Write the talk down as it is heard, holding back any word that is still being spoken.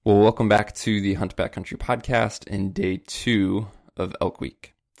Well, welcome back to the Hunt Backcountry podcast and day 2 of Elk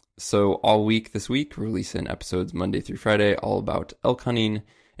Week. So all week this week, we're releasing episodes Monday through Friday all about elk hunting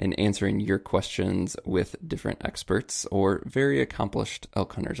and answering your questions with different experts or very accomplished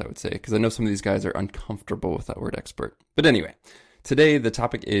elk hunters, I would say, because I know some of these guys are uncomfortable with that word expert. But anyway, today the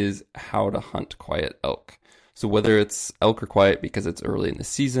topic is how to hunt quiet elk. So whether it's elk are quiet because it's early in the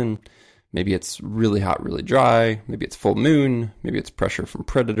season, maybe it's really hot, really dry. Maybe it's full moon. Maybe it's pressure from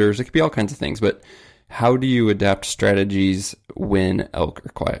predators. It could be all kinds of things. But how do you adapt strategies when elk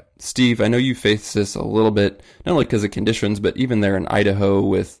are quiet? Steve, I know you face this a little bit, not only because of conditions, but even there in Idaho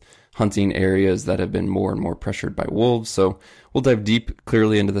with hunting areas that have been more and more pressured by wolves. So we'll dive deep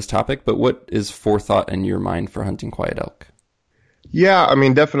clearly into this topic. But what is forethought in your mind for hunting quiet elk? Yeah, I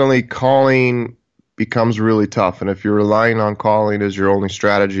mean, definitely calling becomes really tough. And if you're relying on calling as your only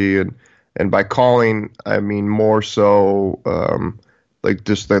strategy, and by calling, I mean more so like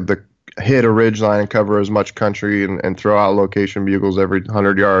just the hit a ridge line and cover as much country and throw out location bugles every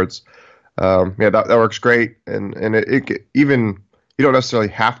 100 yards. That works great. And it even, you don't necessarily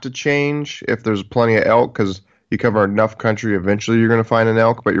have to change if there's plenty of elk because you cover enough country, eventually you're going to find an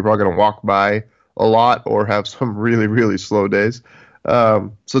elk, but you're probably going to walk by a lot or have some really, really slow days.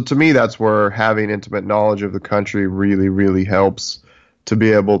 So to me, that's where having intimate knowledge of the country really, really helps to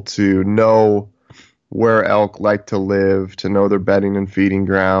be able to know where elk like to live, to know their bedding and feeding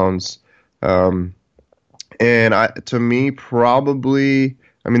grounds. To me, probably,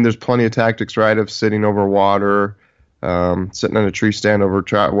 I mean, there's plenty of tactics, right, of sitting over water, sitting on a tree stand over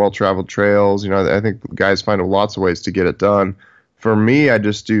well-traveled trails. You know, I think guys find lots of ways to get it done. For me, I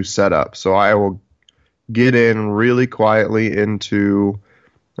just do setup. So I will get in really quietly into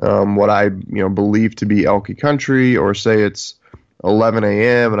what I believe to be elky country, or say it's 11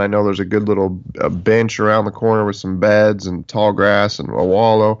 a.m. and I know there's a good little bench around the corner with some beds and tall grass and a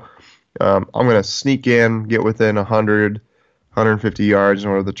wallow. I'm going to sneak in, get within 100, 150 yards,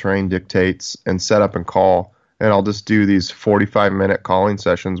 whatever the terrain dictates, and set up and call. And I'll just do these 45-minute calling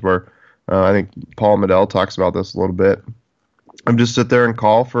sessions where I think Paul Medel talks about this a little bit. I'm just sit there and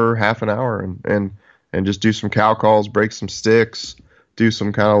call for half an hour and just do some cow calls, break some sticks, do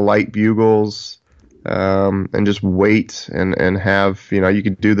some kind of light bugles, and just wait and have, you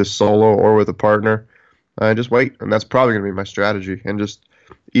could do this solo or with a partner. Just wait, and that's probably going to be my strategy. And just,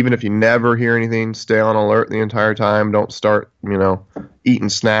 even if you never hear anything, stay on alert the entire time. Don't start, eating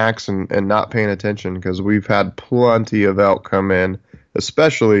snacks and not paying attention, because we've had plenty of elk come in,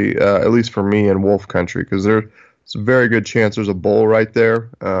 especially, at least for me, in wolf country, because there's a very good chance there's a bull right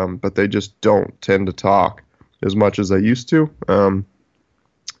there, but they just don't tend to talk as much as they used to.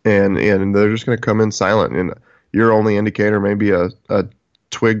 And they're just going to come in silent, and your only indicator may be a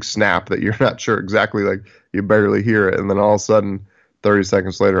twig snap that you're not sure exactly, like you barely hear it, and then all of a sudden 30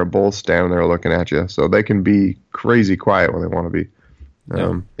 seconds later a bull's standing there looking at you. So they can be crazy quiet when they want to be.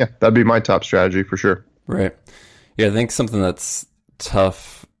 That'd be my top strategy for sure. Right. Yeah, I think something that's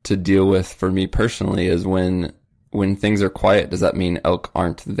tough to deal with for me personally is when things are quiet, does that mean elk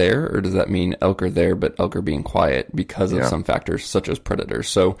aren't there, or does that mean elk are there but elk are being quiet because of some factors such as predators?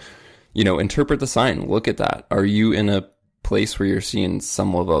 So, interpret the sign. Look at that. Are you in a place where you're seeing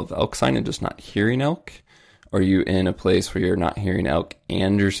some level of elk sign and just not hearing elk? Are you in a place where you're not hearing elk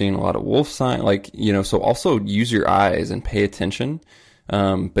and you're seeing a lot of wolf sign? So also use your eyes and pay attention.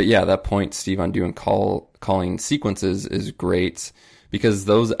 But yeah, that point, Steve, on doing calling sequences is great, because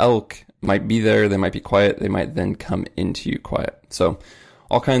those elk might be there, they might be quiet, they might then come into you quiet. So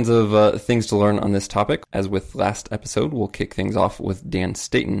all kinds of things to learn on this topic. As with last episode, we'll kick things off with Dan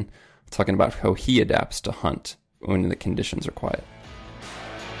Staton talking about how he adapts to hunt when the conditions are quiet.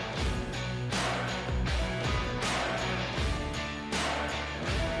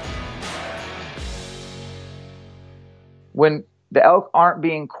 When the elk aren't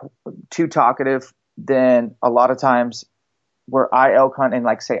being too talkative, then a lot of times where I elk hunt in,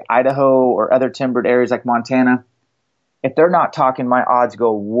 like, say, Idaho or other timbered areas like Montana, if they're not talking, my odds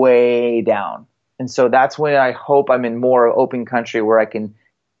go way down. And so that's when I hope I'm in more open country where I can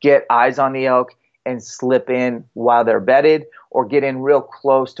get eyes on the elk and slip in while they're bedded, or get in real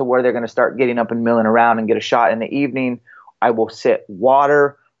close to where they're going to start getting up and milling around and get a shot in the evening. I will sit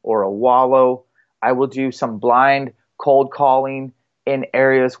water or a wallow. I will do some blind cold calling in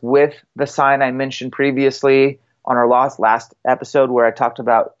areas with the sign I mentioned previously on our last episode, where I talked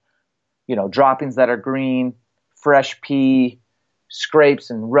about, droppings that are green, fresh pea,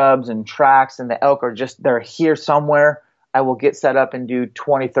 scrapes and rubs and tracks, and the elk are they're here somewhere. I will get set up and do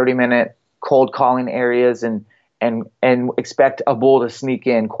 20, 30-minute cold calling areas and expect a bull to sneak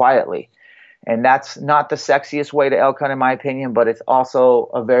in quietly. And that's not the sexiest way to elk hunt, in my opinion, but it's also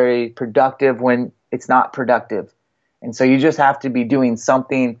a very productive when it's not productive. And so you just have to be doing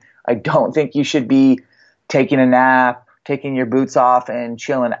something. I don't think you should be taking a nap, taking your boots off and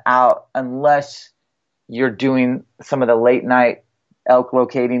chilling out unless you're doing some of the late night elk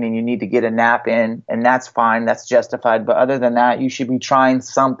locating and you need to get a nap in, and that's fine. That's justified. But other than that, you should be trying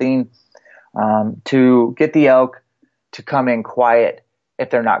something to get the elk to come in quiet if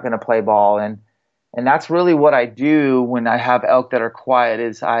they're not going to play ball. And that's really what I do when I have elk that are quiet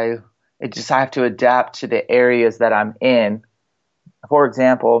is I have to adapt to the areas that I'm in. For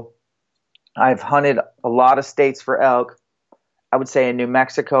example, I've hunted a lot of states for elk. I would say in New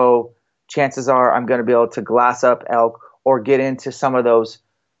Mexico, chances are I'm going to be able to glass up elk or get into some of those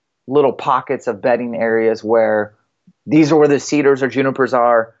little pockets of bedding areas where these are where the cedars or junipers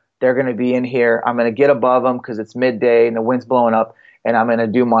are. They're going to be in here. I'm going to get above them because it's midday and the wind's blowing up, and I'm going to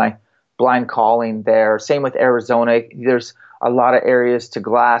do my blind calling there. Same with Arizona. There's a lot of areas to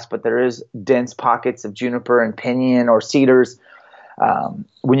glass, but there is dense pockets of juniper and pinyon or cedars.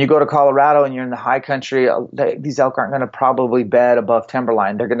 When you go to Colorado and you're in the high country, these elk aren't going to probably bed above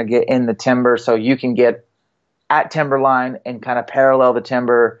timberline. They're going to get in the timber, so you can get at timberline and kind of parallel the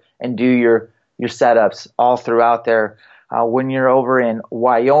timber and do your setups all throughout there. When you're over in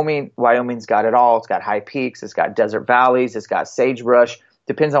Wyoming, Wyoming's got it all. It's got high peaks, it's got desert valleys, it's got sagebrush.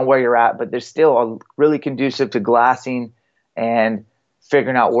 Depends on where you're at, but there's still really conducive to glassing and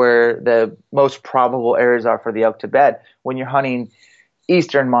figuring out where the most probable areas are for the elk to bed. When you're hunting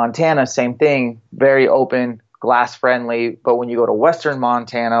eastern Montana, same thing, very open, glass friendly. But when you go to western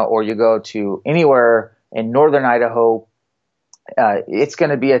Montana or you go to anywhere in northern Idaho, it's going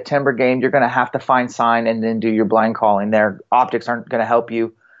to be a timber game. You're going to have to find sign and then do your blind calling there. Optics aren't going to help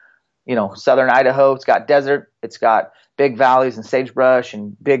you. You know, southern Idaho, it's got desert, it's got big valleys and sagebrush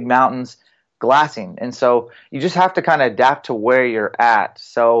and big mountains, glassing. And so you just have to kind of adapt to where you're at.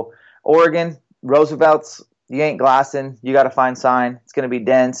 So Oregon, Roosevelt's, you ain't glassing. You got to find sign. It's going to be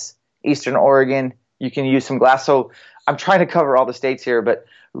dense. Eastern Oregon, you can use some glass. So I'm trying to cover all the states here, but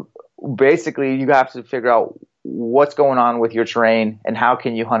basically you have to figure out what's going on with your terrain and how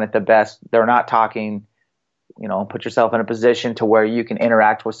can you hunt it the best. They're not talking, you know, put yourself in a position to where you can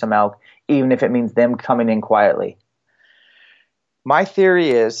interact with some elk, even if it means them coming in quietly. My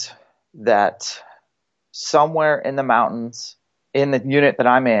theory is that somewhere in the mountains, in the unit that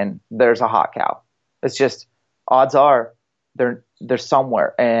I'm in, there's a hot cow. It's just odds are they're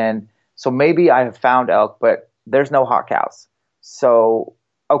somewhere. And so maybe I have found elk, but there's no hot cows. So,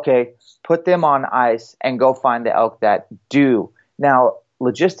 okay, put them on ice and go find the elk that do. Now,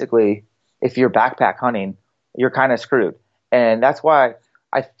 logistically, if you're backpack hunting, you're kind of screwed. And that's why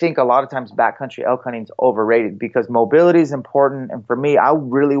I think a lot of times backcountry elk hunting is overrated because mobility is important. And for me, I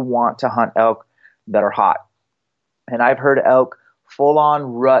really want to hunt elk that are hot. And I've heard elk full on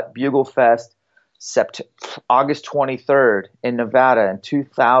rut bugle fest August 23rd in Nevada in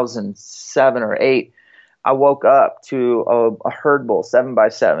 2007 or 8. I woke up to a herd bull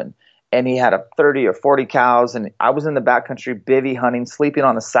 7x7 and he had 30 or 40 cows. And I was in the backcountry bivvy hunting, sleeping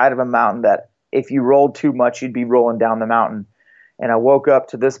on the side of a mountain that if you rolled too much, you'd be rolling down the mountain. And I woke up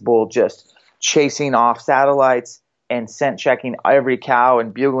to this bull just chasing off satellites and scent checking every cow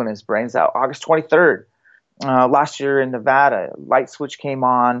and bugling his brains out. August 23rd, last year in Nevada, light switch came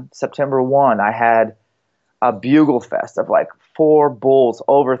on September 1. I had a bugle fest of like 4 bulls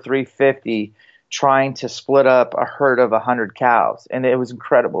over 350 trying to split up a herd of 100 cows. And it was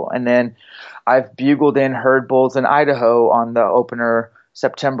incredible. And then I've bugled in herd bulls in Idaho on the opener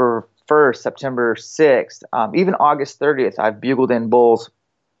September 1st, September 6th, even August 30th, I've bugled in bulls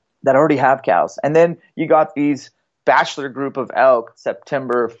that already have cows. And then you got these bachelor group of elk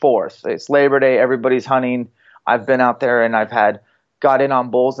September 4th. It's Labor Day. Everybody's hunting. I've been out there and got in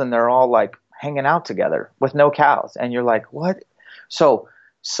on bulls and they're all like hanging out together with no cows. And you're like, what? So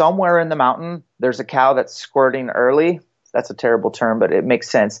somewhere in the mountain, there's a cow that's squirting early. That's a terrible term, but it makes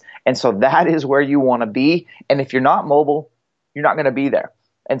sense. And so that is where you want to be. And if you're not mobile, you're not going to be there.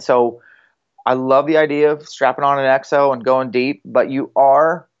 And so I love the idea of strapping on an Exo and going deep, but you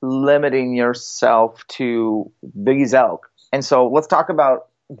are limiting yourself to these elk. And so let's talk about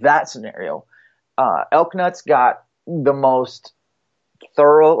that scenario. Elk Nut's got the most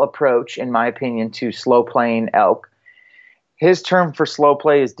thorough approach, in my opinion, to slow playing elk. His term for slow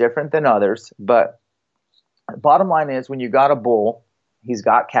play is different than others, but bottom line is when you got a bull, he's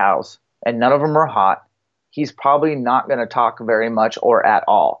got cows, and none of them are hot, he's probably not going to talk very much or at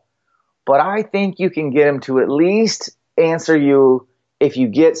all. But I think you can get him to at least answer you if you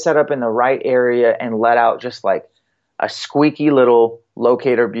get set up in the right area and let out just like a squeaky little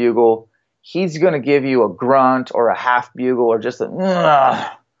locator bugle. he's going to give you a grunt or a half bugle or just a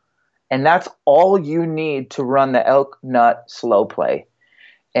 "Ugh." And that's all you need to run the elk nut slow play.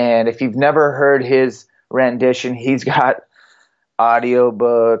 And if you've never heard his rendition, he's got audio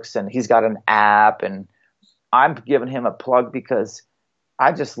books and he's got an app, and I'm giving him a plug because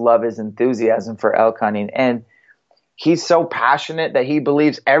I just love his enthusiasm for elk hunting. And he's so passionate that he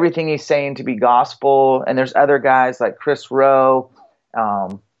believes everything he's saying to be gospel. And there's other guys like Chris Rowe,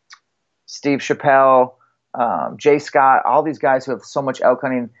 Steve Chappelle, Jay Scott, all these guys who have so much elk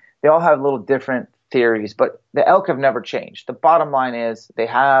hunting. They all have little different theories, but the elk have never changed. The bottom line is they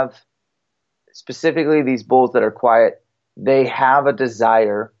have, specifically these bulls that are quiet, they have a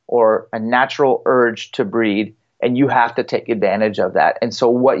desire or a natural urge to breed, and you have to take advantage of that. And so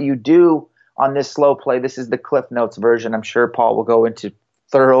what you do on this slow play, this is the Cliff Notes version. I'm sure Paul will go into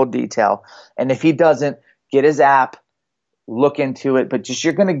thorough detail. And if he doesn't, get his app, look into it, but just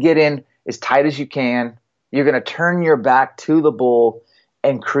you're going to get in as tight as you can. You're going to turn your back to the bull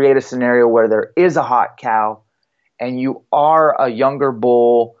and create a scenario where there is a hot cow and you are a younger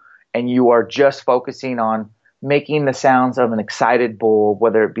bull and you are just focusing on making the sounds of an excited bull,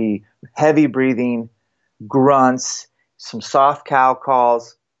 whether it be heavy breathing, grunts, some soft cow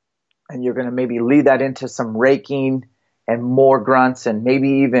calls, and you're going to maybe lead that into some raking and more grunts and maybe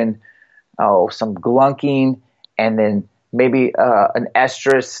even some glunking, and then maybe an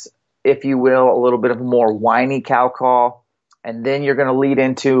estrus, if you will, a little bit of a more whiny cow call. And then you're going to lead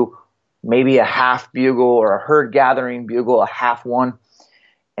into maybe a half bugle or a herd gathering bugle, a half one.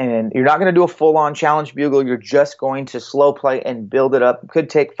 And you're not going to do a full-on challenge bugle. You're just going to slow play and build it up. It could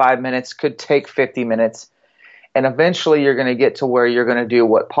take 5 minutes, could take 50 minutes. And eventually you're going to get to where you're going to do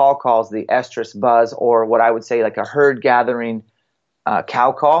what Paul calls the estrus buzz, or what I would say like a herd gathering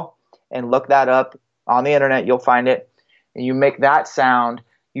cow call. And look that up on the internet. You'll find it. And you make that sound.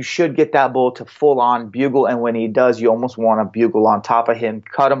 You should get that bull to full-on bugle, and when he does, you almost want to bugle on top of him,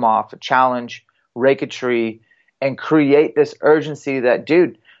 cut him off, challenge, rake a tree, and create this urgency that,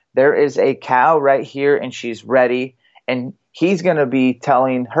 dude, there is a cow right here, and she's ready, and he's going to be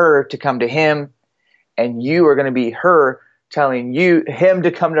telling her to come to him, and you are going to be her telling him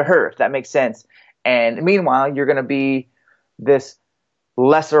to come to her, if that makes sense. And meanwhile, you're going to be this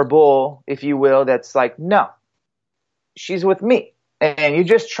lesser bull, if you will, that's like, no, she's with me. And you're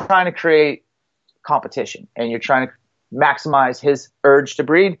just trying to create competition and you're trying to maximize his urge to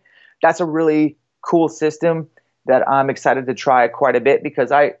breed. That's a really cool system that I'm excited to try quite a bit,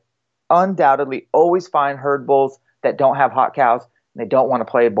 because I undoubtedly always find herd bulls that don't have hot cows and they don't want to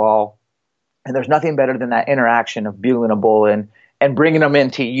play ball. And there's nothing better than that interaction of bugling a bull and bringing them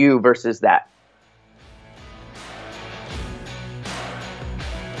into you versus that.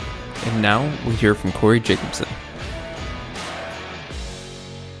 And now we hear from Corey Jacobsen.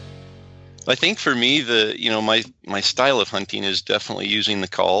 I think for me, my style of hunting is definitely using the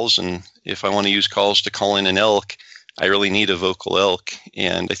calls. And if I want to use calls to call in an elk, I really need a vocal elk.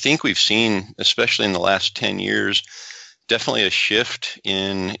 And I think we've seen, especially in the last 10 years, definitely a shift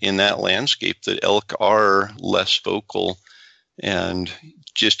in that landscape, that elk are less vocal, and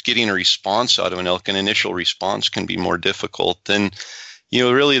just getting a response out of an elk, an initial response, can be more difficult. And,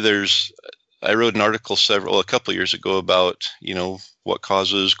 really I wrote an article a couple of years ago about, what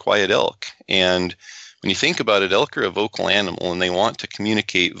causes quiet elk. And when you think about it, elk are a vocal animal and they want to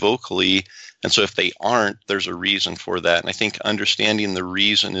communicate vocally. And so if they aren't, there's a reason for that. And I think understanding the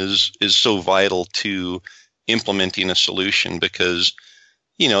reason is so vital to implementing a solution, because,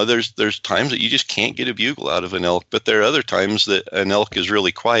 there's times that you just can't get a bugle out of an elk, but there are other times that an elk is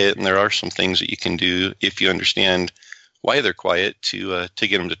really quiet, and there are some things that you can do if you understand why they're quiet to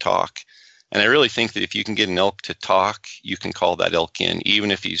get them to talk. And I really think that if you can get an elk to talk, you can call that elk in,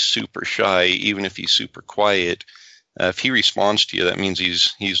 even if he's super shy, even if he's super quiet. If he responds to you, that means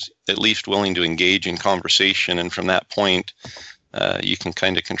he's at least willing to engage in conversation. And from that point, you can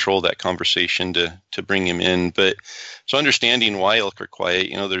kind of control that conversation to bring him in. But so understanding why elk are quiet,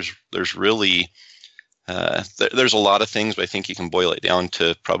 there's really there's a lot of things, but I think you can boil it down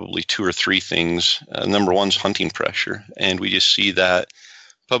to probably 2 or 3 things. Number one is hunting pressure, and we just see that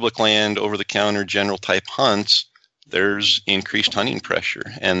public land, over-the-counter, general type hunts, there's increased hunting pressure,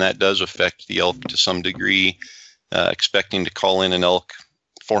 and that does affect the elk to some degree. Expecting to call in an elk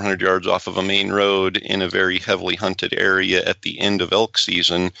 400 yards off of a main road in a very heavily hunted area at the end of elk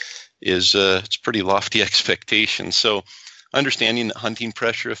season is it's pretty lofty expectation. So understanding that hunting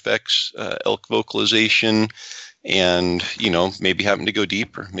pressure affects elk vocalization, and maybe having to go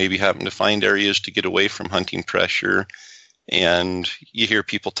deeper, maybe having to find areas to get away from hunting pressure. And you hear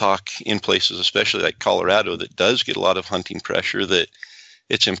people talk in places, especially like Colorado, that does get a lot of hunting pressure, that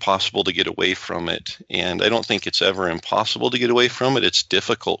it's impossible to get away from it. And I don't think it's ever impossible to get away from it. It's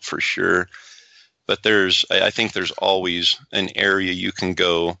difficult for sure. But I think there's always an area you can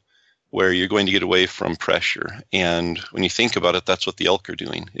go where you're going to get away from pressure. And when you think about it, that's what the elk are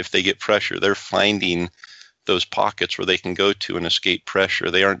doing. If they get pressure, they're finding those pockets where they can go to and escape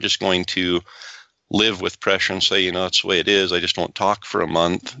pressure. They aren't just going to live with pressure and say, it's the way it is, I just won't talk for a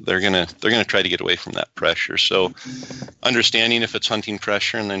month. They're gonna try to get away from that pressure. So understanding if it's hunting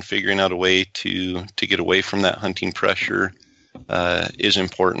pressure and then figuring out a way to get away from that hunting pressure is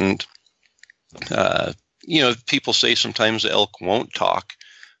important. People say sometimes the elk won't talk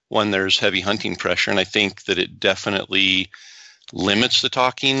when there's heavy hunting pressure, and I think that it definitely limits the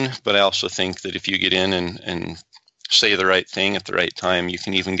talking, but I also think that if you get in and say the right thing at the right time, you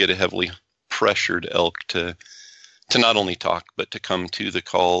can even get a heavily pressured elk to not only talk, but to come to the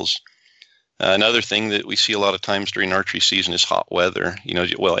calls. Another thing that we see a lot of times during archery season is hot weather,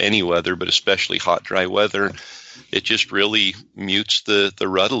 any weather, but especially hot, dry weather. It just really mutes the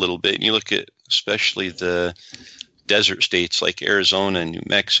rut a little bit. And you look at especially the desert states like Arizona, New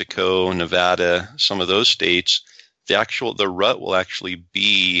Mexico, Nevada, some of those states, the rut will actually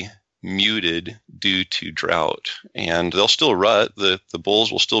be muted due to drought, and they'll still rut. The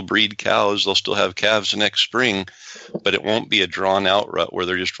bulls will still breed cows. They'll still have calves the next spring, but it won't be a drawn out rut where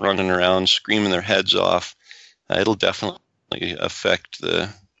they're just running around screaming their heads off. It'll definitely affect the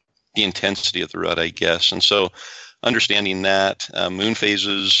intensity of the rut, I guess. And so understanding that, moon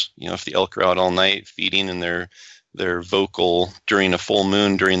phases, if the elk are out all night feeding and they're vocal during a full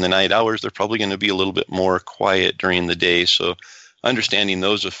moon during the night hours, they're probably going to be a little bit more quiet during the day. So understanding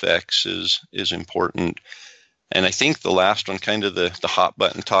those effects is important. And I think the last one, kind of the hot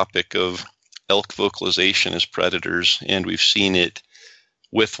button topic of elk vocalization as predators, and we've seen it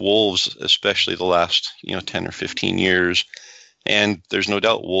with wolves, especially the last 10 or 15 years. And there's no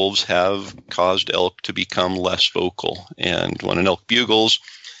doubt wolves have caused elk to become less vocal. And when an elk bugles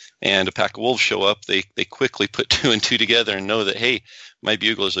and a pack of wolves show up, they quickly put two and two together and know that, hey, my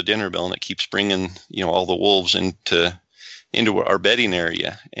bugle is a dinner bell and it keeps bringing all the wolves into our bedding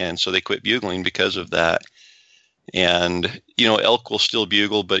area. And so they quit bugling because of that. And, elk will still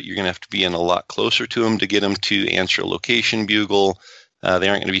bugle, but you're going to have to be in a lot closer to them to get them to answer a location bugle. They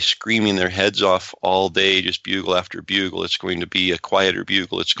aren't going to be screaming their heads off all day, just bugle after bugle. It's going to be a quieter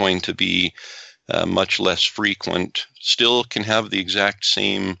bugle. It's going to be much less frequent. Still can have the exact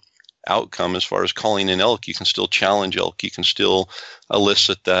same outcome as far as calling an elk. You can still challenge elk. You can still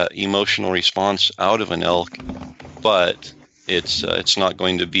elicit that emotional response out of an elk, but it's not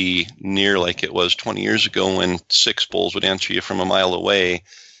going to be near like it was 20 years ago when 6 bulls would answer you from a mile away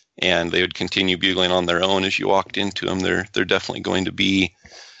and they would continue bugling on their own as you walked into them. They're definitely going to be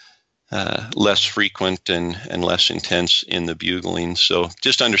less frequent and less intense in the bugling. So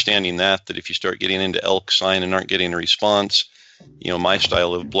just understanding that if you start getting into elk sign and aren't getting a response, my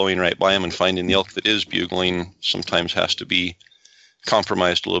style of blowing right by them and finding the elk that is bugling sometimes has to be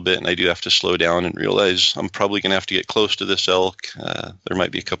compromised a little bit, and I do have to slow down and realize I'm probably going to have to get close to this elk. There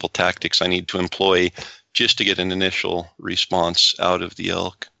might be a couple tactics I need to employ just to get an initial response out of the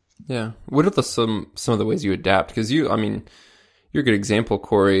elk. Yeah. What are some of the ways you adapt? Because you're a good example,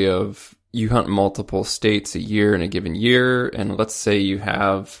 Corey, of you hunt multiple states a year in a given year, and let's say you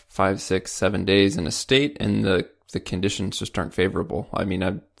have 5, 6, 7 days in a state and the conditions just aren't favorable.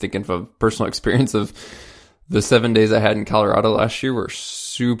 I'm thinking of a personal experience of the 7 days I had in Colorado last year were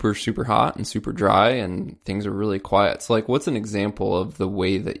super, super hot and super dry, and things are really quiet. So, what's an example of the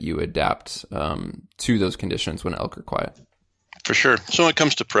way that you adapt to those conditions when elk are quiet? For sure. So when it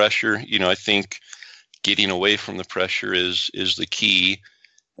comes to pressure, I think getting away from the pressure is the key,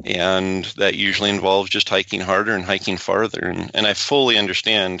 and that usually involves just hiking harder and hiking farther. And I fully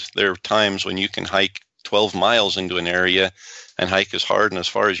understand there are times when you can hike 12 miles into an area and hike as hard and as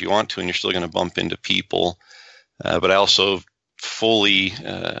far as you want to, and you're still going to bump into people. But I also fully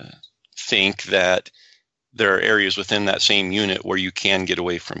think that there are areas within that same unit where you can get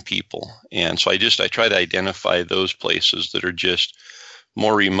away from people. And so I try to identify those places that are just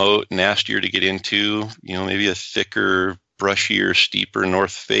more remote, nastier to get into, maybe a thicker, brushier, steeper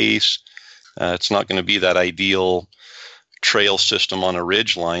north face. It's not going to be that ideal trail system on a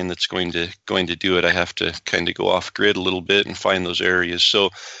ridge line that's going to do it. I have to kind of go off grid a little bit and find those areas.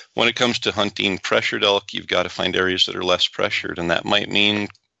 So when it comes to hunting pressured elk, you've got to find areas that are less pressured, and that might mean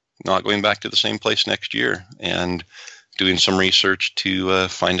not going back to the same place next year and doing some research to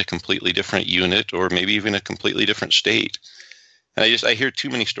find a completely different unit or maybe even a completely different state. And I hear too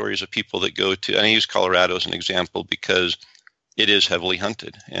many stories of people that go to, and I use Colorado as an example because it is heavily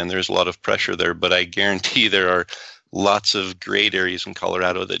hunted and there's a lot of pressure there, but I guarantee there are lots of great areas in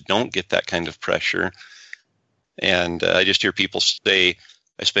Colorado that don't get that kind of pressure. And I just hear people say,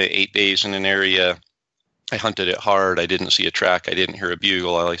 I spent 8 days in an area, I hunted it hard, I didn't see a track, I didn't hear a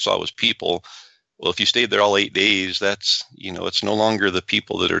bugle, all I saw was people. Well, if you stayed there all 8 days, that's, it's no longer the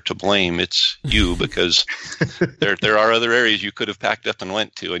people that are to blame. It's you, because there are other areas you could have packed up and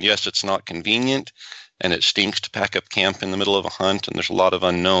went to. And yes, it's not convenient, and it stinks to pack up camp in the middle of a hunt, and there's a lot of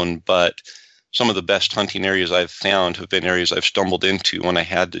unknown. But some of the best hunting areas I've found have been areas I've stumbled into when I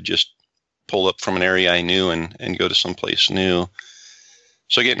had to just pull up from an area I knew and go to someplace new.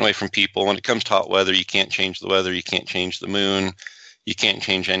 So getting away from people. When it comes to hot weather, you can't change the weather, you can't change the moon. You can't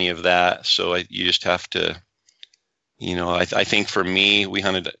change any of that. So you just have to, I think for me, we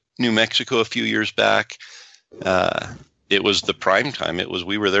hunted New Mexico a few years back. It was the prime time.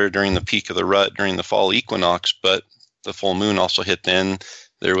 We were there during the peak of the rut during the fall equinox, but the full moon also hit then.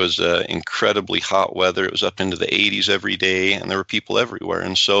 There was incredibly hot weather. It was up into the 80s every day, and there were people everywhere.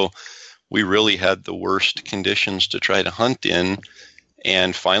 And so we really had the worst conditions to try to hunt in.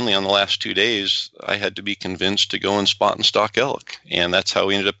 And finally, on the last 2 days, I had to be convinced to go and spot and stalk elk. And that's how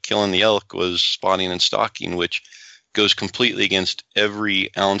we ended up killing the elk, was spotting and stalking, which goes completely against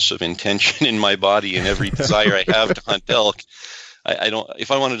every ounce of intention in my body and every desire I have to hunt elk. I don't. If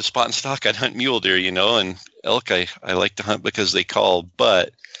I wanted to spot and stalk, I'd hunt mule deer, and elk I like to hunt because they call.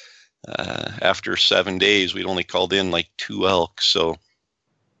 But after 7 days, we'd only called in like 2 elk, so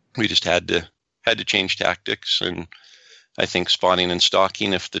we just had to change tactics. And I think spotting and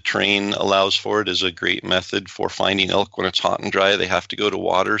stalking, if the terrain allows for it, is a great method for finding elk when it's hot and dry. They have to go to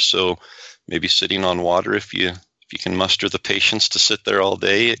water, so maybe sitting on water, if you can muster the patience to sit there all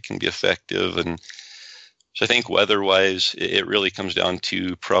day, it can be effective. And so I think weather-wise, it really comes down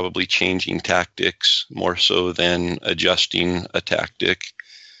to probably changing tactics more so than adjusting a tactic.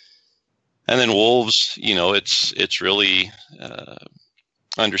 And then wolves, it's really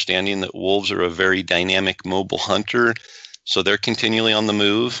understanding that wolves are a very dynamic, mobile hunter. So they're continually on the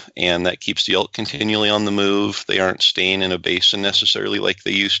move, and that keeps the elk continually on the move. They aren't staying in a basin necessarily like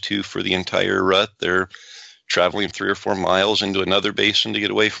they used to for the entire rut. They're traveling 3 or 4 miles into another basin to get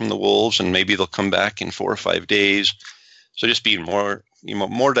away from the wolves, and maybe they'll come back in 4 or 5 days. So just being more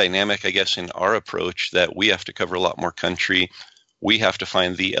dynamic, I guess, in our approach, that we have to cover a lot more country. We have to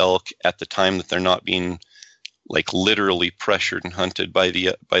find the elk at the time that they're not being like literally pressured and hunted by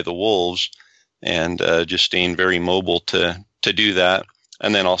the wolves, and just staying very mobile to do that.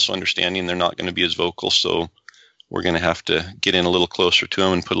 And then also understanding they're not going to be as vocal, so we're going to have to get in a little closer to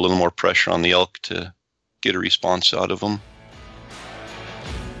them and put a little more pressure on the elk to get a response out of them.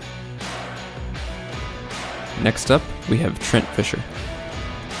 Next up, we have Trent Fisher.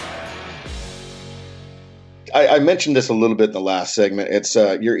 I mentioned this a little bit in the last segment. It's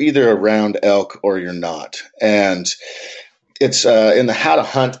you're either around elk or you're not, and it's in the how to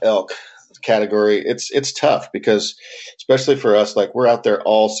hunt elk category. It's tough because, especially for us, like we're out there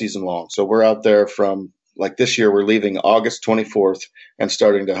all season long. So we're out there from, like, this year we're leaving August 24th and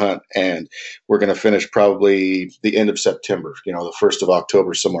starting to hunt, and we're going to finish probably the end of September, the 1st of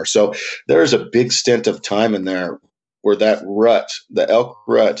October somewhere. So there's a big stint of time in there where that rut, the elk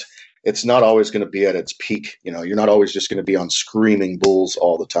rut, it's not always going to be at its peak. You're not always just going to be on screaming bulls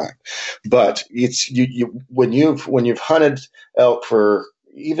all the time. But it's when you've hunted elk for,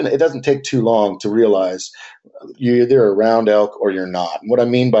 even, it doesn't take too long to realize you're either around elk or you're not. And what I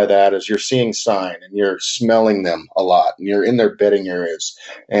mean by that is you're seeing sign and you're smelling them a lot, and you're in their bedding areas,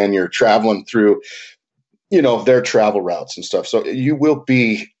 and you're traveling through, their travel routes and stuff. So you will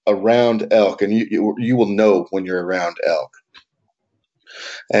be around elk, and you will know when you're around elk.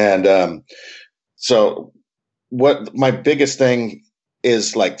 And so what my biggest thing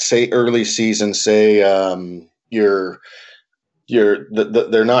is, like, say early season, say they're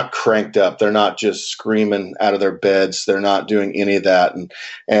not cranked up. They're not just screaming out of their beds. They're not doing any of that.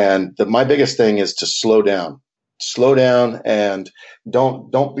 And my biggest thing is to slow down, and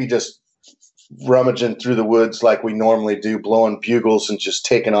don't be just rummaging through the woods like we normally do, blowing bugles and just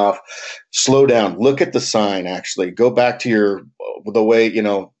taking off. Slow down. Look at the sign. Actually, go back to the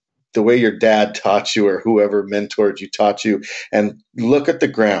way your dad taught you, or whoever mentored you taught you, and look at the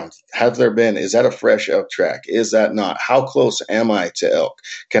ground. Is that a fresh elk track? Is that not? How close am I to elk?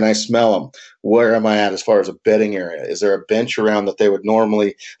 Can I smell them? Where am I at as far as a bedding area? Is there a bench around that they would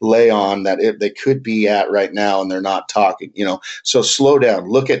normally lay on that they could be at right now and they're not talking? So slow down.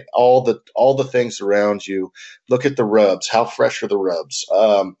 Look at all the things around you. Look at the rubs. How fresh are the rubs?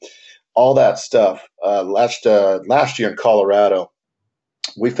 All that stuff. Last year in Colorado,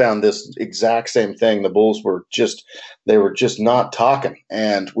 we found this exact same thing. The bulls were just not talking,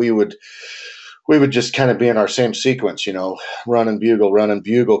 and we would we would just kind of be in our same sequence, run and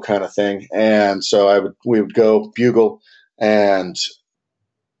bugle kind of thing. And so we would go bugle and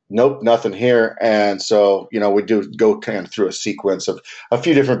nope, nothing here. And so, we do go kind of through a sequence of a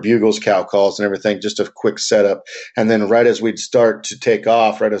few different bugles, cow calls and everything, just a quick setup. And then right as we'd start to take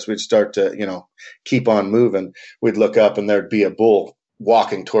off, right as we'd start to, keep on moving, we'd look up and there'd be a bull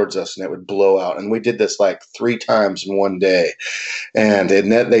walking towards us and it would blow out. And we did this like 3 times in one day. And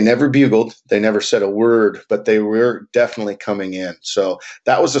they never bugled. They never said a word, but they were definitely coming in. So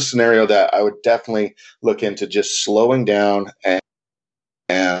that was a scenario that I would definitely look into, just slowing down and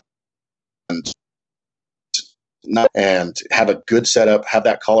have a good setup, have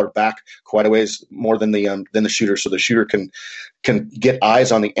that collar back quite a ways more than the shooter, so the shooter can get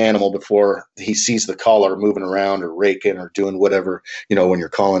eyes on the animal before he sees the collar moving around or raking or doing whatever, when you're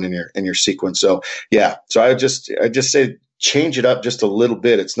calling in your sequence. So yeah, so I just say change it up just a little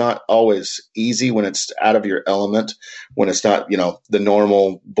bit. It's not always easy when it's out of your element, when it's not, the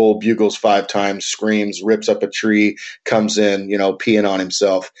normal bull bugles 5 times, screams, rips up a tree, comes in, peeing on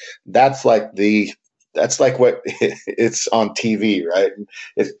himself. That's like what it's on TV, right?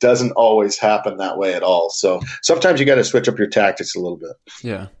 It doesn't always happen that way at all. So sometimes you got to switch up your tactics a little bit.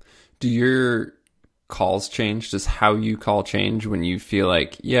 Yeah. Do your calls change? Does how you call change when you feel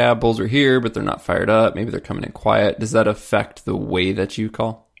like, yeah, bulls are here, but they're not fired up? Maybe they're coming in quiet. Does that affect the way that you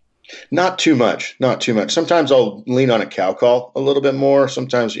call? Not too much. Sometimes I'll lean on a cow call a little bit more.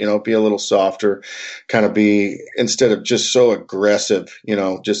 Sometimes, be a little softer, kind of be, instead of just so aggressive,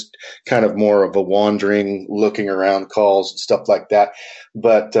 just kind of more of a wandering, looking around calls and stuff like that.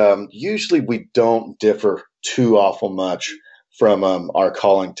 But usually we don't differ too awful much from our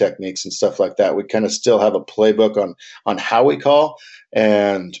calling techniques and stuff like that. We kind of still have a playbook on how we call,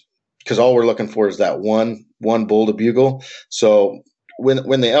 and because all we're looking for is that one bull to bugle. So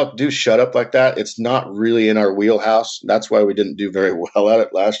when the elk do shut up like that, it's not really in our wheelhouse. That's why we didn't do very well at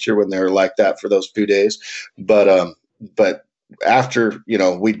it last year when they were like that for those 2 days. But after,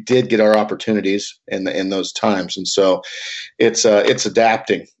 we did get our opportunities in those times. And so it's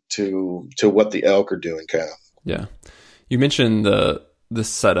adapting to what the elk are doing, kind of. Yeah. You mentioned the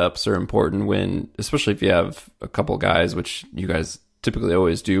setups are important when, especially if you have a couple guys, which you guys typically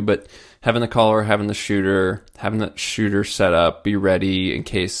always do, but having the caller, having that shooter set up, be ready in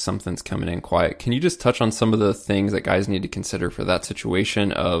case something's coming in quiet. Can you just touch on some of the things that guys need to consider for that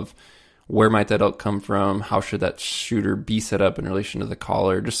situation of where might that elk come from? How should that shooter be set up in relation to the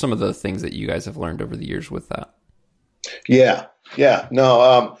caller? Just some of the things that you guys have learned over the years with that. Yeah.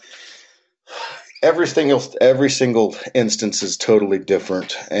 No, every single instance is totally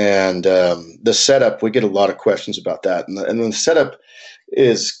different. And the setup, we get a lot of questions about that. And the setup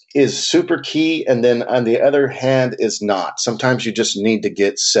is super key. And then on the other hand is not. Sometimes you just need to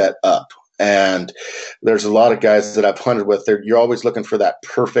get set up. And there's a lot of guys that I've hunted with. You're always looking for that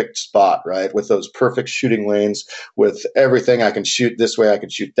perfect spot, right? With those perfect shooting lanes, with everything. I can shoot this way, I can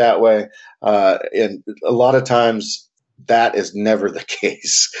shoot that way. And a lot of times that is never the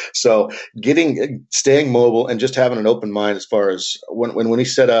case. So staying mobile and just having an open mind as far as when we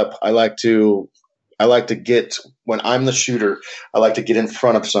set up, I like to get, when I'm the shooter, I like to get in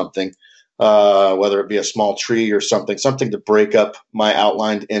front of something, whether it be a small tree or something to break up my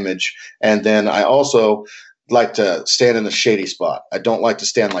outlined image. And then I also like to stand in the shady spot. I don't like to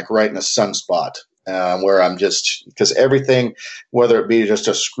stand like right in a sun spot. Where I'm just, because everything, whether it be just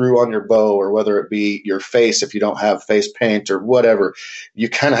a screw on your bow or whether it be your face, if you don't have face paint or whatever, you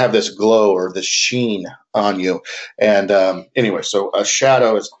kind of have this glow or this sheen on you. And anyway, so a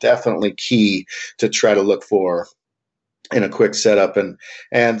shadow is definitely key to try to look for in a quick setup.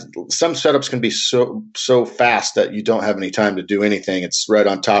 And some setups can be so fast that you don't have any time to do anything. It's right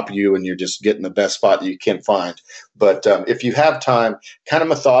on top of you and you're just getting the best spot that you can find. But if you have time, kind of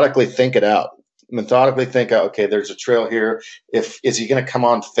methodically think it out. Okay, there's a trail here. Is he going to come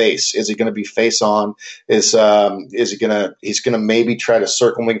on face? Is he going to be face on? He's going to maybe try to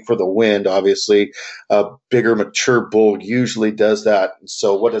circle me for the wind. Obviously, a bigger mature bull usually does that.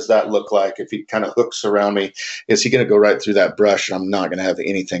 So what does that look like? If he kind of hooks around me, is he going to go right through that brush and I'm not going to have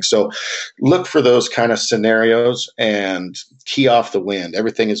anything? So look for those kind of scenarios and key off the wind.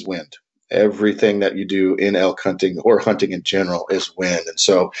 Everything is wind. Everything that you do in elk hunting or hunting in general is wind. And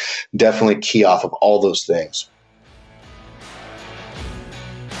so definitely key off of all those things.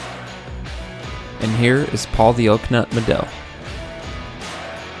 And here is Paul the Elk Nut Medel.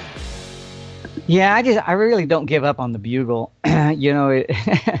 Yeah, I really don't give up on the bugle.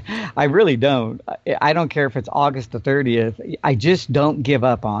 I really don't. I don't care if it's August the 30th. I just don't give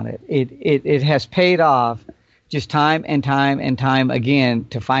up on it. It has paid off just time and time and time again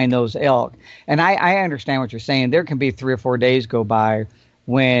to find those elk. And I understand what you're saying. There can be 3 or 4 days go by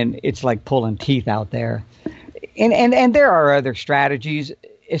when it's like pulling teeth out there. And there are other strategies,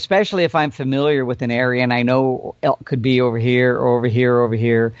 especially if I'm familiar with an area and I know elk could be over here or over here or over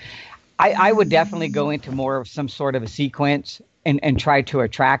here. I would definitely go into more of some sort of a sequence and try to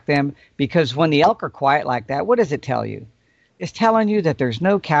attract them, because when the elk are quiet like that, what does it tell you? It's telling you that there's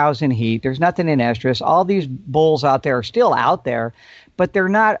no cows in heat, there's nothing in estrus. All these bulls out there are still out there, but they're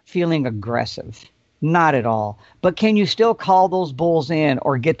not feeling aggressive, not at all. But can you still call those bulls in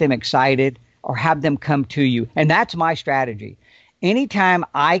or get them excited or have them come to you? And that's my strategy. Anytime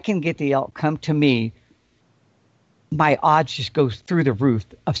I can get the elk come to me, my odds just go through the roof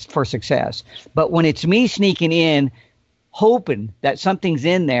for success. But when it's me sneaking in, hoping that something's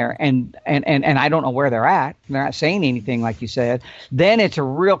in there and I don't know where they're at, they're not saying anything like you said, then it's a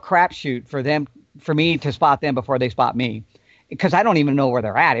real crapshoot for me to spot them before they spot me, because I don't even know where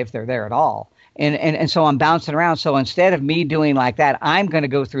they're at, if they're there at all. And so I'm bouncing around. So instead of me doing like that, I'm going to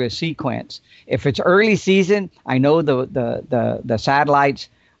go through a sequence. If it's early season, I know the satellites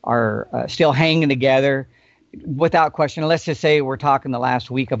are still hanging together without question. Let's just say we're talking the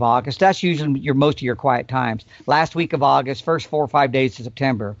last week of August. That's usually most of your quiet times. Last week of August, first 4 or 5 days of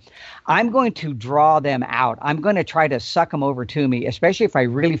September. I'm going to draw them out. I'm going to try to suck them over to me, especially if I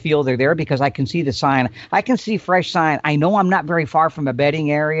really feel they're there, because I can see the sign. I can see fresh sign. I know I'm not very far from a bedding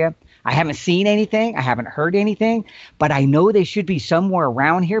area. I haven't seen anything. I haven't heard anything, but I know they should be somewhere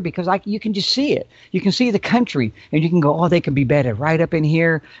around here, because you can just see it. You can see the country and you can go, oh, they can be bedded right up in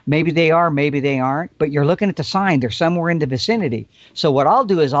here. Maybe they are, maybe they aren't, but you're looking at the sign. They're somewhere in the vicinity. So what I'll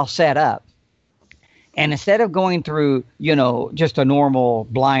do is I'll set up, and instead of going through, just a normal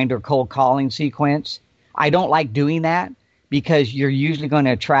blind or cold calling sequence, I don't like doing that, because you're usually going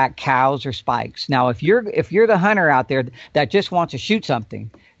to attract cows or spikes. Now, if you're the hunter out there that just wants to shoot something,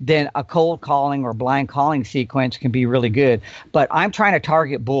 then a cold calling or blind calling sequence can be really good. But I'm trying to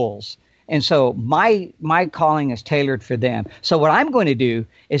target bulls. And so my calling is tailored for them. So what I'm going to do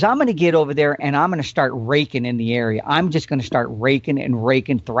is I'm going to get over there and I'm going to start raking in the area. I'm just going to start raking,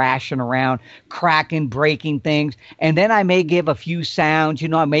 thrashing around, cracking, breaking things. And then I may give a few sounds.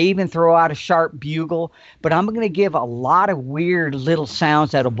 I may even throw out a sharp bugle. But I'm going to give a lot of weird little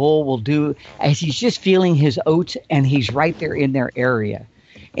sounds that a bull will do as he's just feeling his oats and he's right there in their area.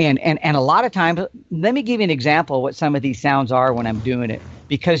 And a lot of times, let me give you an example of what some of these sounds are when I'm doing it,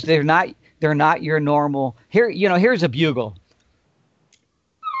 because they're not your normal. Here's a bugle.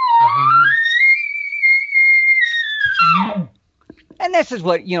 And this is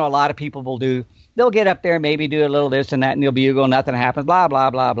what, a lot of people will do. They'll get up there, maybe do a little this and that, and they'll bugle, nothing happens, blah,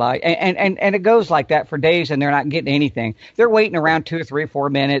 blah, blah, blah. And it goes like that for days, and they're not getting anything. They're waiting around 2 or 3 or 4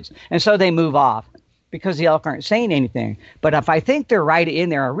 minutes, and so they move off, because the elk aren't saying anything. But if I think they're right in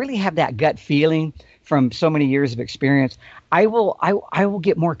there, I really have that gut feeling from so many years of experience, I will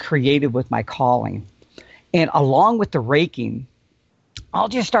get more creative with my calling. And along with the raking, I'll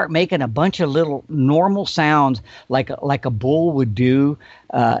just start making a bunch of little normal sounds like a bull would do.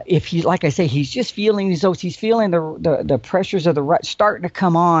 If he, like I say, he's just feeling these oats, he's feeling the pressures of the rut starting to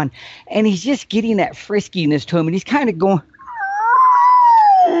come on, and he's just getting that friskiness to him, and he's kind of going,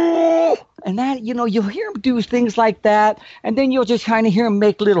 and that, you'll hear him do things like that, and then you'll just kind of hear him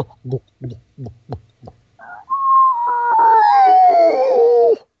make little,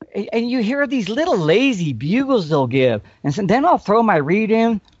 and you hear these little lazy bugles they'll give, and so then I'll throw my reed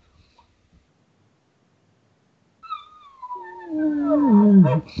in.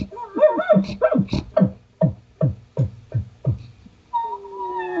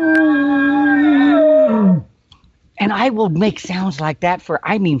 And I will make sounds like that for,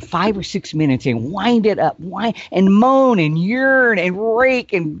 5 or 6 minutes, and wind it up, and moan and yearn and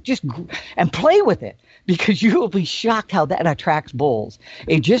rake and just and play with it, because you will be shocked how that attracts bulls.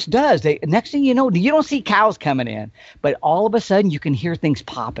 It just does. Next thing you know, you don't see cows coming in, but all of a sudden you can hear things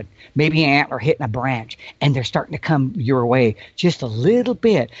popping, maybe an antler hitting a branch, and they're starting to come your way just a little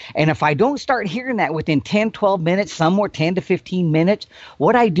bit. And if I don't start hearing that within 10, 12 minutes, somewhere 10 to 15 minutes,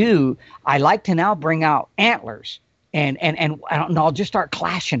 what I do, I like to now bring out antlers. And I'll just start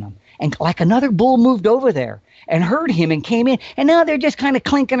clashing them. And like another bull moved over there and heard him and came in. And now they're just kind of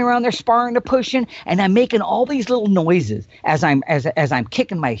clinking around. They're sparring, they're pushing. And I'm making all these little noises as I'm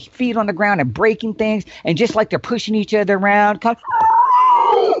kicking my feet on the ground and breaking things. And just like they're pushing each other around.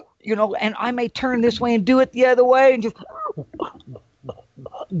 And I may turn this way and do it the other way. And just...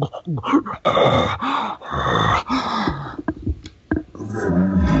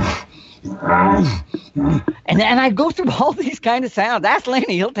 And I go through all these kind of sounds. Ask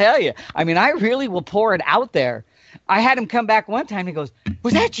Lenny, he'll tell you. I mean, I really will pour it out there. I had him come back one time. He goes,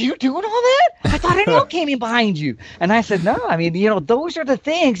 "Was that you doing all that? I thought an elk came in behind you." And I said, "No, I mean, those are the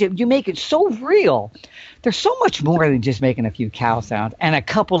things that you make it so real. There's so much more than just making a few cow sounds and a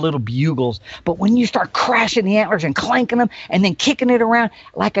couple little bugles. But when you start crashing the antlers and clanking them and then kicking it around,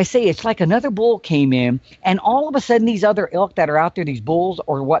 like I say, it's like another bull came in, and all of a sudden these other elk that are out there, these bulls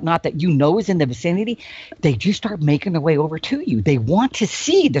or whatnot that is in the vicinity, they just start making their way over to you. They want to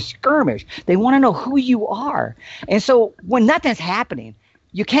see the skirmish. They want to know who you are. And so when nothing's happening,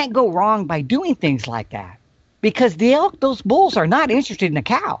 you can't go wrong by doing things like that, because the elk, those bulls, are not interested in a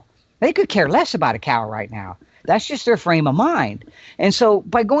cow. They could care less about a cow right now. That's just their frame of mind. And so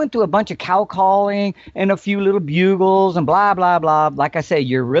by going through a bunch of cow calling and a few little bugles and blah, blah, blah, like I say,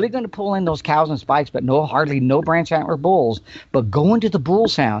 you're really going to pull in those cows and spikes, but hardly no branch antler bulls. But go into the bull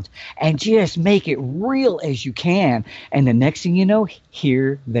sounds and just make it real as you can. And the next thing you know,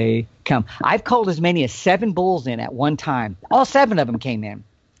 here they come. I've called as many as 7 bulls in at one time. All 7 of them came in.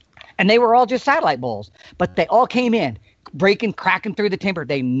 And they were all just satellite bulls, but they all came in, cracking through the timber.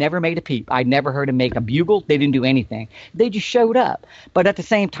 They never made a peep. I never heard them make a bugle. They didn't do anything. They just showed up. But at the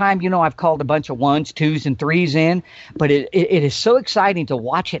same time, I've called a bunch of 1s, 2s, and 3s in. But it is so exciting to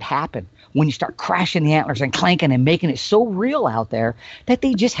watch it happen when you start crashing the antlers and clanking and making it so real out there that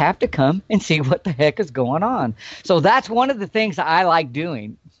they just have to come and see what the heck is going on. So that's one of the things that I like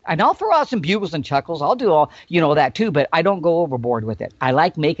doing. And I'll throw out some bugles and chuckles. I'll do all, that too, but I don't go overboard with it. I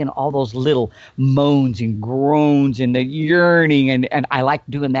like making all those little moans and groans and the yearning, and I like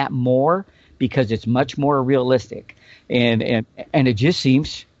doing that more because it's much more realistic. And it just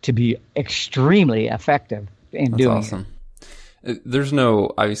seems to be extremely effective in doing awesome. There's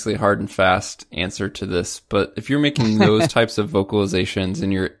no obviously hard and fast answer to this, but if you're making those types of vocalizations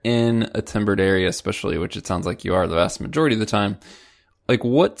and you're in a timbered area, especially, which it sounds like you are the vast majority of the time, like,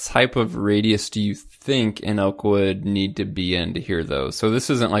 what type of radius do you think an elk would need to be in to hear those? So this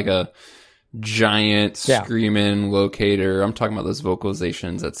isn't like a giant screaming locator. I'm talking about those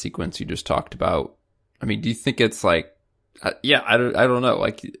vocalizations, that sequence you just talked about. I mean, do you think it's like, I don't know.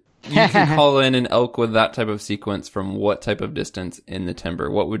 Like, you can call in an elk with that type of sequence from what type of distance in the timber?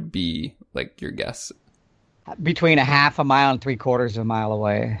 What would be like your guess? Between a half a mile and 3/4 of a mile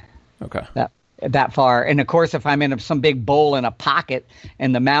away. Okay. That far. And of course, if I'm in some big bowl in a pocket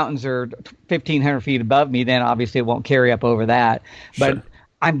and the mountains are 1,500 feet above me, then obviously it won't carry up over that. But sure.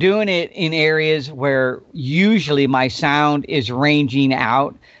 I'm doing it in areas where usually my sound is ranging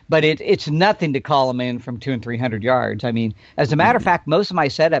out, but it's nothing to call them in from 200 and 300 yards. I mean, as a matter of fact, most of my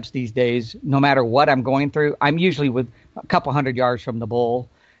setups these days, no matter what I'm going through, I'm usually with a couple hundred yards from the bull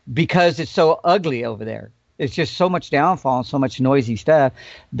because it's so ugly over there. It's just so much downfall and so much noisy stuff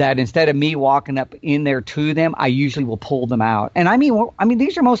that instead of me walking up in there to them, I usually will pull them out. And I mean,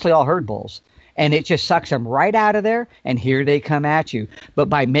 these are mostly all herd bulls, and it just sucks them right out of there, and here they come at you. But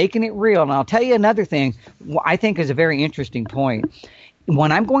by making it real, and I'll tell you another thing I think is a very interesting point.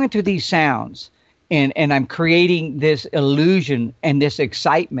 When I'm going through these sounds and I'm creating this illusion and this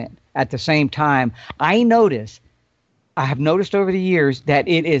excitement at the same time, I have noticed over the years that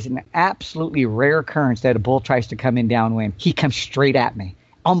it is an absolutely rare occurrence that a bull tries to come in downwind. He comes straight at me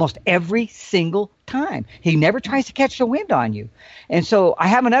almost every single time. He never tries to catch the wind on you. And so I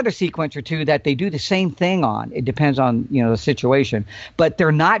have another sequence or two that they do the same thing on. It depends on, the situation, but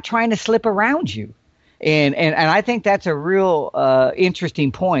they're not trying to slip around you. And I think that's a real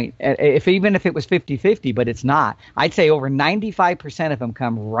interesting point, even if it was 50-50, but it's not. I'd say over 95% of them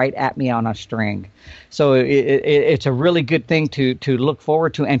come right at me on a string. So it's a really good thing to look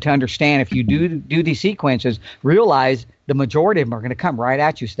forward to and to understand. If you do these sequences, realize the majority of them are going to come right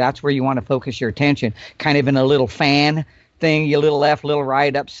at you. So that's where you want to focus your attention, kind of in a little fan thing, you little left, little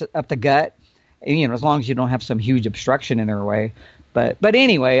right, up the gut. And, as long as you don't have some huge obstruction in their way. But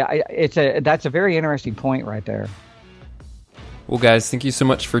anyway, that's a very interesting point right there. Well, guys, thank you so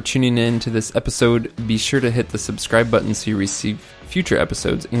much for tuning in to this episode. Be sure to hit the subscribe button so you receive future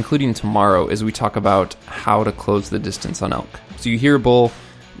episodes, including tomorrow, as we talk about how to close the distance on elk. So you hear a bull,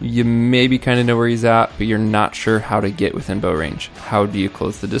 you maybe kind of know where he's at, but you're not sure how to get within bow range. How do you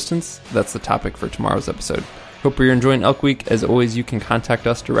close the distance? That's the topic for tomorrow's episode. Hope you're enjoying Elk Week. As always, you can contact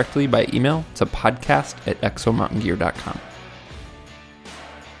us directly by email to podcast@exomtngear.com.